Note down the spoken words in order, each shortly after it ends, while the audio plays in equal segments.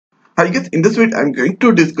Hi guys, in this video I'm going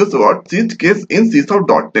to discuss about switch case in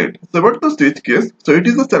C#.NET. So about the switch case, so it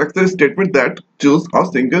is a selection statement that choose a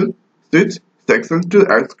single switch section to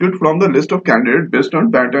execute from the list of candidates based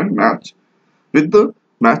on pattern match with the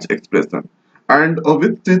match expression. And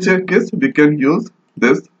with switch case we can use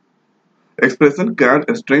this expression char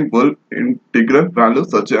string bool integral values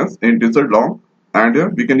such as integer long,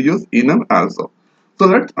 and we can use enum also. So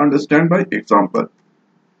let's understand by example.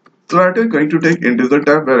 So that is going to take integer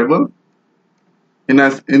type variable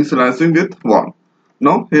initializing with 1.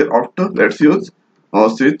 Now here after let's use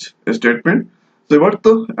switch statement. So what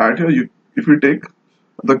the at here if you take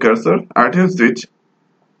the cursor at here switch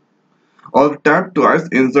or tap twice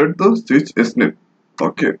insert the switch snip.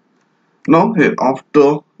 Okay. Now here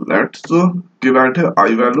after let's give at here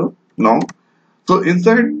I value now. So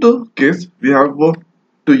inside the case we have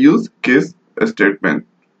to use case statement.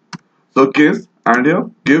 So case and here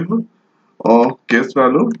give case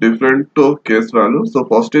value different to case value. So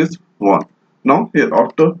first is 1. Now here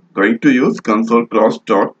after going to use console cross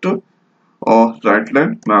dot right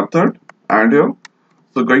line method, and here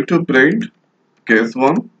so going to print case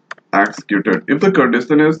 1 executed. If the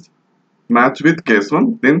condition is match with case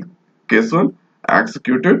 1, then case 1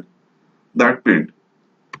 executed, that print.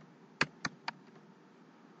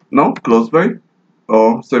 Now close by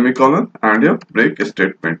semicolon and a break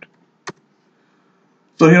statement.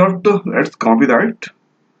 So here after let's copy that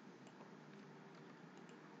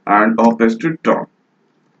and paste it down.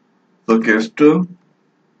 So case 2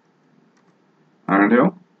 and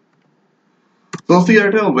here. So see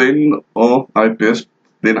at here when I paste,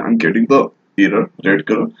 then I'm getting the error red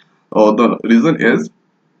color. The reason is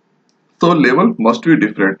so level must be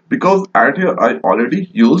different because at here I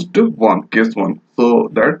already used one case 1,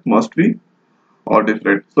 so that must be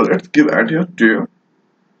different. So let's give at here 2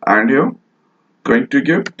 and here going to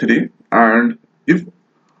give 3, and if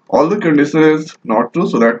all the condition is not true,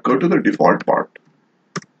 so that go to the default part.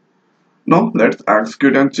 Now let's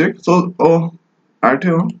execute and check. So at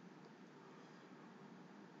here,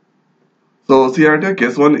 so see at here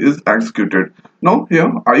case 1 is executed. Now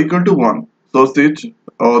here I equal to 1, so switch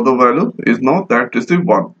the value is now that receive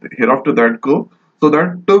 1. Hereafter that go, so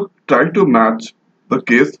that try to match the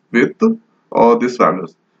case with this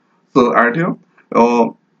values. So at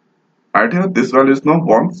here this value is now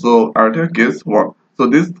 1, so at here case 1, so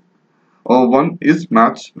this 1 is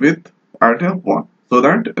matched with at here 1, so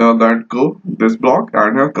that go this block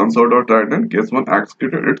and here console.write and case 1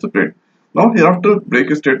 executed, it's a print. Now hereafter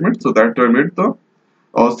break statement, so that terminate the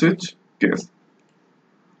switch case.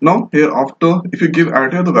 Now hereafter if you give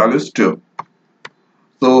at here the value is 2,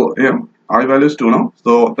 so here I value is 2 now,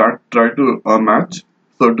 so that try to match.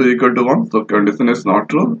 So 2 equal to 1, so condition is not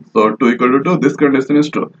true, so 2 equal to 2, this condition is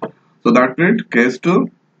true, so that print case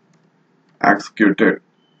 2 executed.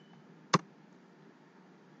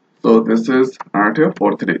 So this is at here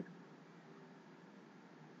for 3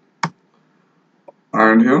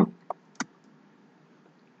 and here,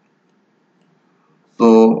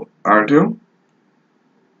 so at here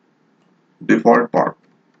default part.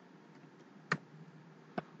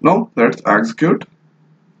 Now let's execute.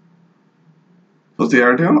 So see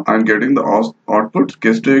at here I'm getting the output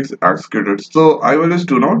case 2 is executed. So I will just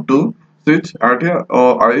do not do switch at here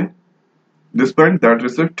I this point that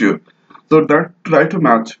receive 2, so that try to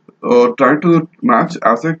match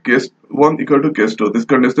as a case 1 equal to case 2, this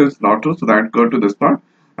condition is not true, so that go to this part.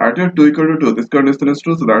 At here 2 equal to 2, this condition is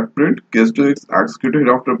true, so that print case 2 is executed.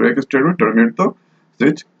 After break statement terminate the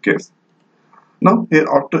switch case. Now here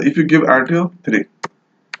after if you give at here 3,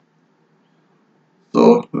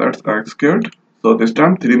 so let's execute. So this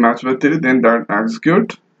time 3 match with 3, then that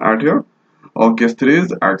execute at here case 3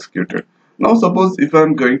 is executed. Now suppose if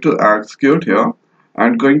I'm going to execute here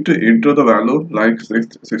and going to enter the value like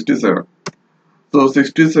 67, so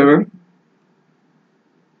 67,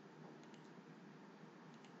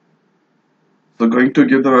 so going to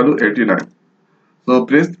give the value 89, so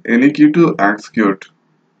press any key to execute.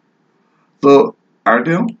 So at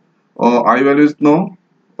here I value is now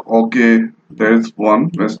okay, there is one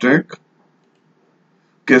mistake,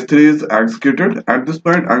 case 3 is executed. At this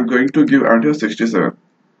point I'm going to give at here 67.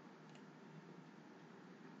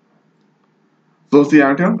 So see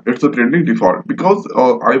at here it's a printing default because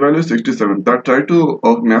I value is 67, that try to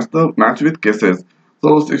match with cases.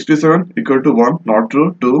 So 67 equal to 1 not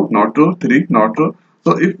true, 2 not true, 3 not true.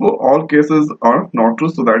 So if all cases are not true,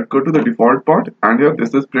 so that go to the default part, and here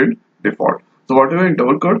this is print default. So whatever in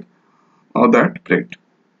double quote that print.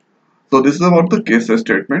 So this is about the case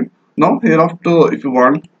statement. Now hereafter if you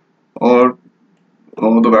want or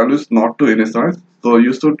the value is not to initialize, so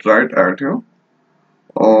you should write at here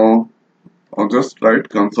or just write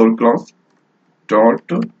console class dot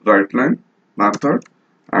write line method,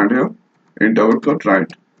 and here in double quote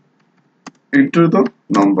write enter the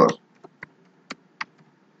number,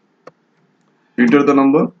 enter the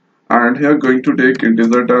number, and here going to take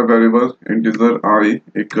integer type variable integer I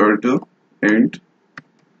equal to int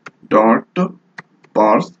dot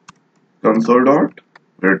parse console dot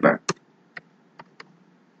readline,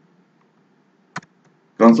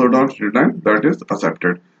 console dot readline, that is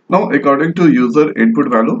accepted. Now according to user input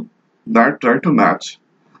value, that try to match.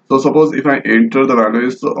 So suppose if I enter the value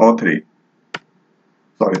is 3,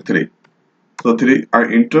 sorry 3. So 3 I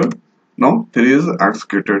enter, now 3 is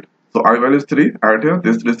executed. So I value is 3, add here,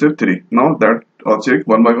 this receive 3. Now that check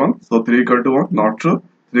one by one. So 3 equal to 1, not true,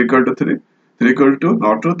 3 equal to 3, 3 equal to 2,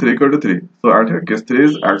 not true, 3 equal to 3. So add here, case 3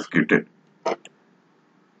 is executed.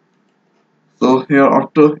 So here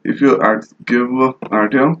after if you give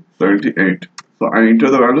add here 78. So I enter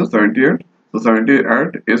the value 78. So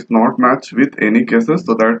 78 is not matched with any cases,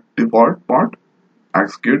 so that default part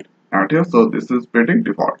execute add here. So this is getting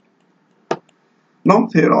default. Now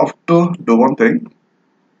here after do one thing.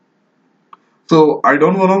 So I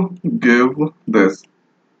don't wanna give this.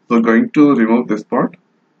 So going to remove this part,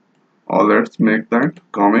 or let's make that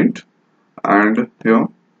comment, and here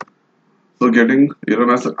so getting error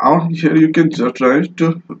message out here you can just write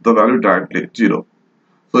the value directly 0.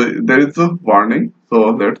 So there is a warning,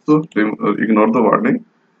 so let's ignore the warning.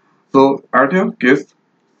 So at your case,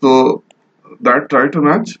 so that try to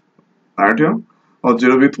match at here or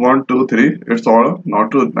 0 with 1 2 3, it's all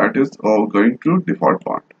not true, that is all going to default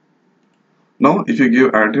part. Now if you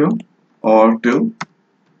give at here or 2,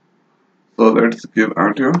 so let's give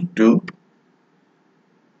at here 2.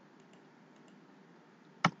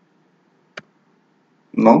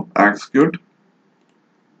 Now execute.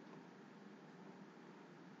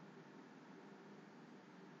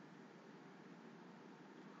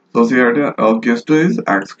 So see at here case 2 is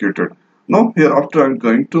executed. Now here after I'm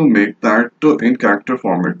going to make that in character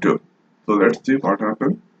format too. So let's see what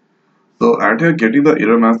happens. So at here getting the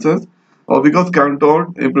error message, or because count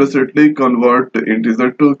dot implicitly convert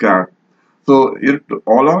integer to char. So it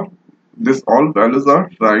all are this all values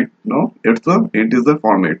are right now. It's a integer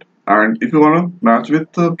format, and if you want to match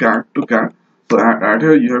with char to char, so at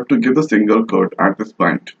here you have to give the single quote at this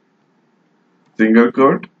point. Single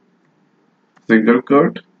quote, single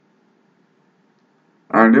quote,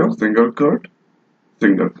 and your single quote,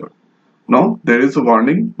 single quote. Now there is a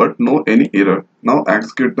warning, but no any error. Now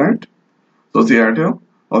execute that. So see at here,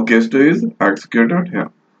 case 2 is executed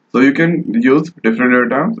here. So you can use different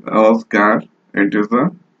data types, char,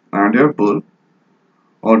 integer, and your bool,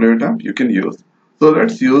 or data you can use. So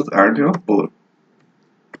let's use at your bool.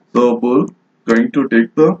 So bool going to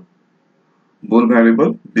take the bool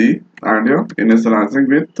variable b and here initializing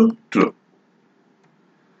with true.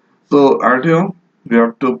 So at here we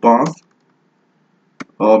have to pass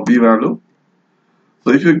b value.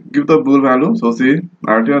 So if you give the bool value, so see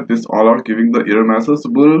at here this all are giving the error message.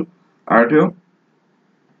 Bool at here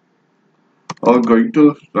are going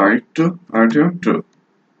to write at here true.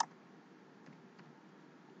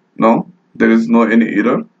 Now there is no any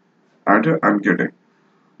error at here I'm getting.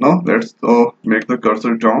 Now let's make the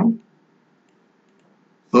cursor down.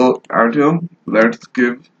 So at here let's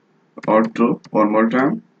give true one more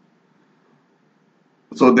time.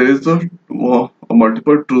 So there is a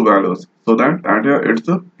multiple true values, so that at here it's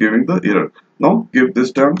giving the error. Now give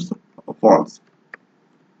this time false.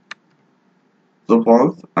 So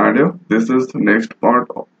false, and here this is next part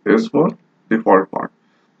is for default part.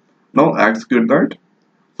 Now execute that.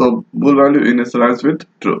 So bool value initialize with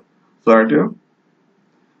true. So at here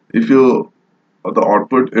if you the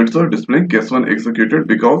output it's displaying case 1 executed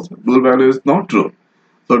because bool value is not true.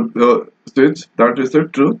 So switch that is a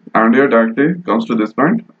true, and here directly comes to this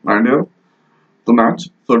point, and here to match.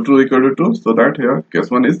 So true equal to true, so that here case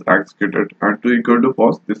 1 is executed, and 2 equal to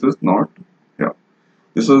false, this is not here.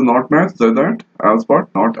 This is not matched, so that else part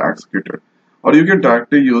not executed. Or you can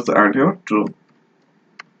directly use add here true,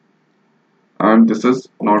 and this is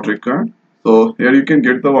not required. So here you can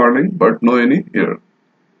get the warning but no any error.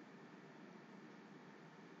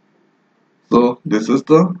 So this is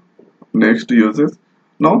the next uses.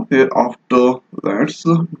 Now here after let's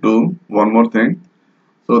do one more thing.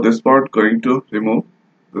 So this part going to remove.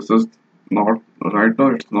 This is not right now,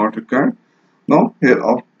 it's not required. Now here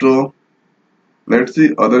after let's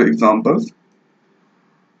see other examples.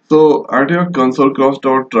 So at your console cross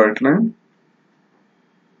dot write line.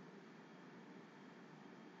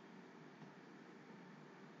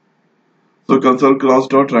 So console cross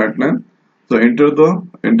dot write line. So enter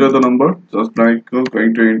the number just like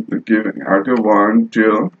going to give at your 1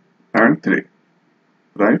 2 and 3,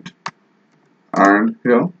 right? And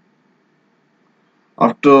here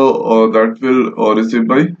after that will receive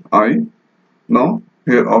by I. Now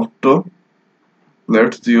here after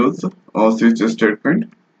let's use a switch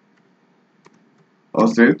statement or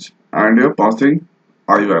switch and here passing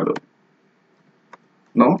I value.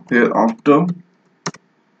 Now here after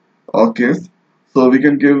a case, so we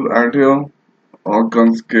can give at here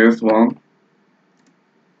case 1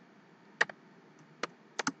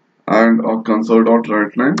 and a console dot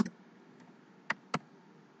write line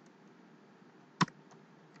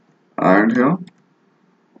and here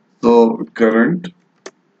so current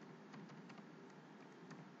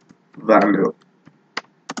value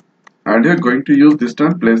and you're going to use this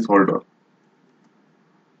time placeholder.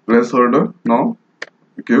 Now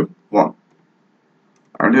give 1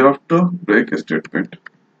 and hereafter break statement.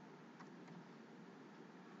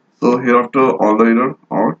 So hereafter all the error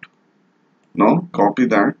out. Now copy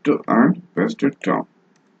that and paste it down.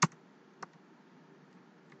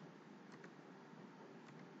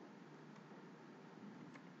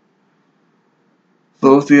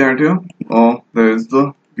 So see at here there is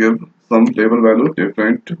the give some label value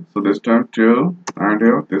different. So this time 2 and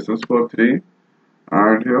here this is for 3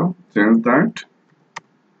 and here change that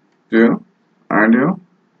 2 and here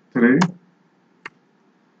 3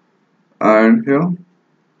 and here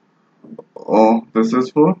this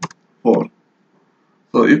is for 4.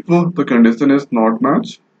 So if the condition is not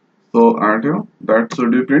matched, so add here that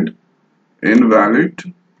should be print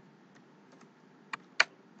invalid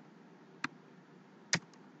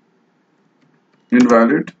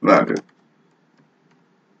value.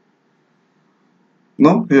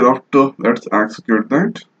 Now hereafter let's execute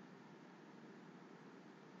that.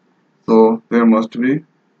 So there must be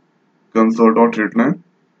console.readline.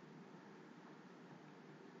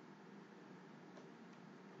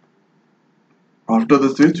 After the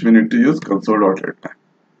switch we need to use console.readline.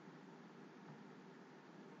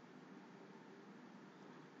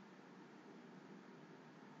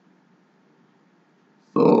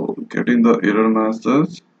 So getting the error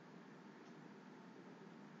message.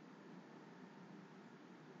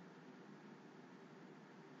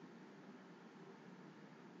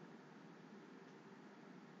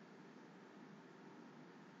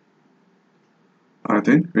 I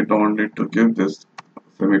think we don't need to give this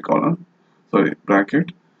semicolon, sorry,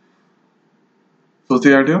 bracket. So see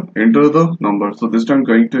here, enter the number. So this time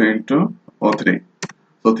going to enter 3.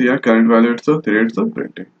 So here current value it's a 3, it's a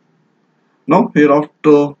printing. Now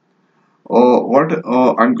hereafter what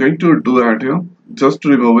I'm going to do at here, just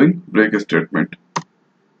removing break statement.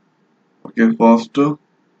 Okay, first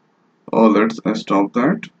let's stop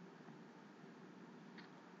that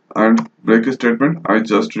and break statement I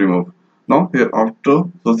just remove. Now hereafter,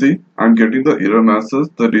 so see I'm getting the error message.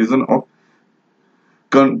 The reason of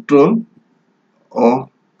control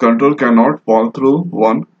control cannot fall through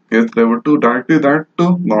 1 case level 2 directly that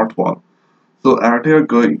to not fall. So at here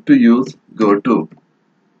going to use go to.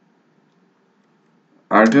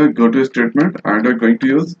 At here go to statement and we're going to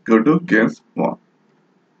use go to case 1.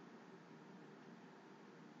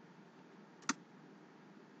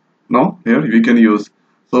 Now here we can use,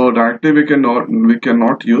 so directly we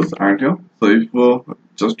cannot use and here. So if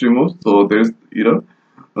just remove, so there is error.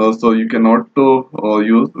 So you cannot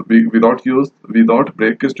use without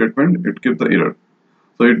break statement, it gives the error.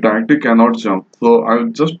 So it directly cannot jump. So I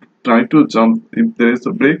will just try to jump. If there is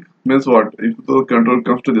a break, means what? If the control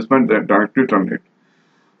comes to this point, then directly terminate.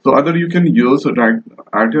 So either you can use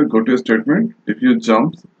at your go to statement if you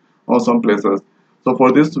jump or some places. So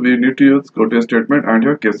for this we need to use go to statement and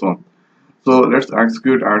your case 1. So let's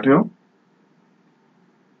execute at here.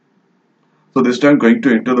 So this time going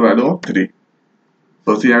to enter the value of 3.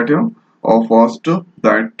 So see at here first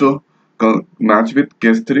that match with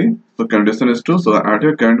case 3. So condition is 2. So at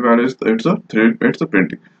your current value is it's a 3. It's a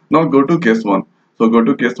printing. Now go to case 1. So go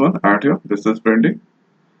to case 1 at here. This is printing.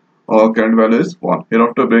 Current value is 1.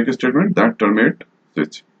 Hereafter break statement that terminate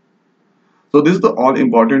switch. So this is the all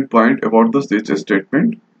important point about the switch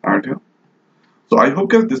statement at here. So I hope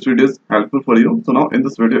guys this video is helpful for you. So now in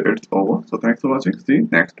this video it's over. So thanks for watching. See you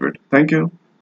next video. Thank you.